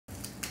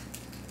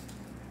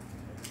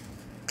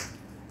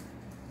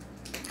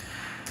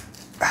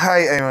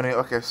Hi, Ione.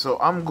 Okay, so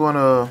I'm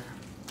gonna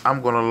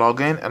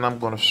log in and I'm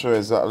gonna show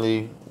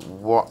exactly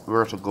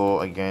where to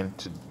go again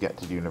to get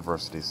to the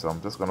university. So I'm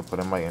just gonna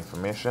put in my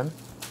information,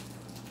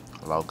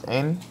 log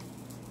in.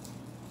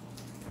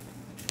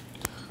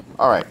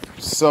 All right,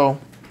 so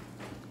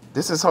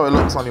this is how it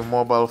looks on your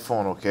mobile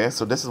phone. Okay,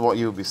 so this is what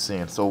you'll be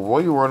seeing. So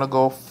where you wanna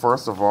go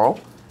first of all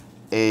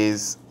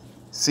is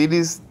see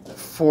these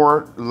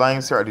four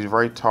lines here at the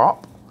very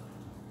top,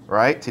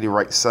 right to the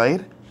right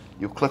side.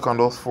 You click on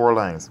those four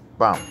lines.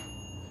 Bam.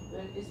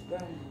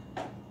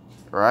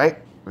 Right?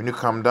 When you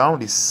come down,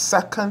 the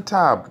second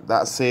tab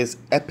that says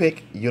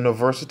Epic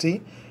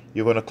University,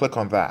 you're going to click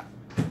on that.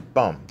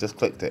 Boom, just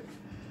clicked it.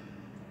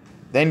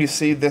 Then you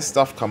see this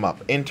stuff come up.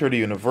 Enter the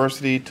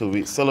university,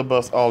 2-week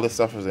syllabus, all this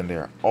stuff is in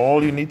there.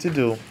 All you need to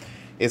do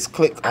is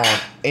click on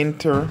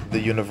Enter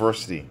the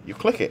University. You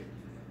click it.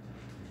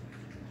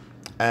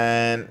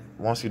 And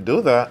once you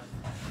do that,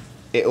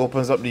 it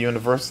opens up the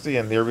university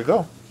and there we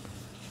go.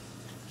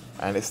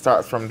 And it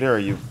starts from there.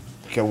 You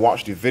can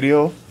watch the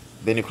video,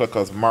 then you click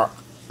as mark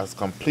as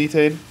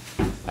completed,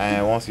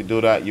 and once you do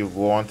that you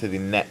go on to the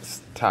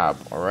next tab.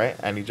 All right,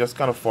 and you just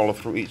kind of follow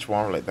through each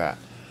one like that,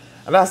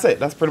 and that's it.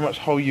 That's pretty much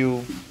how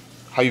you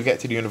get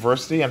to the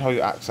university and how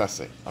you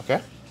access it.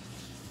 Okay.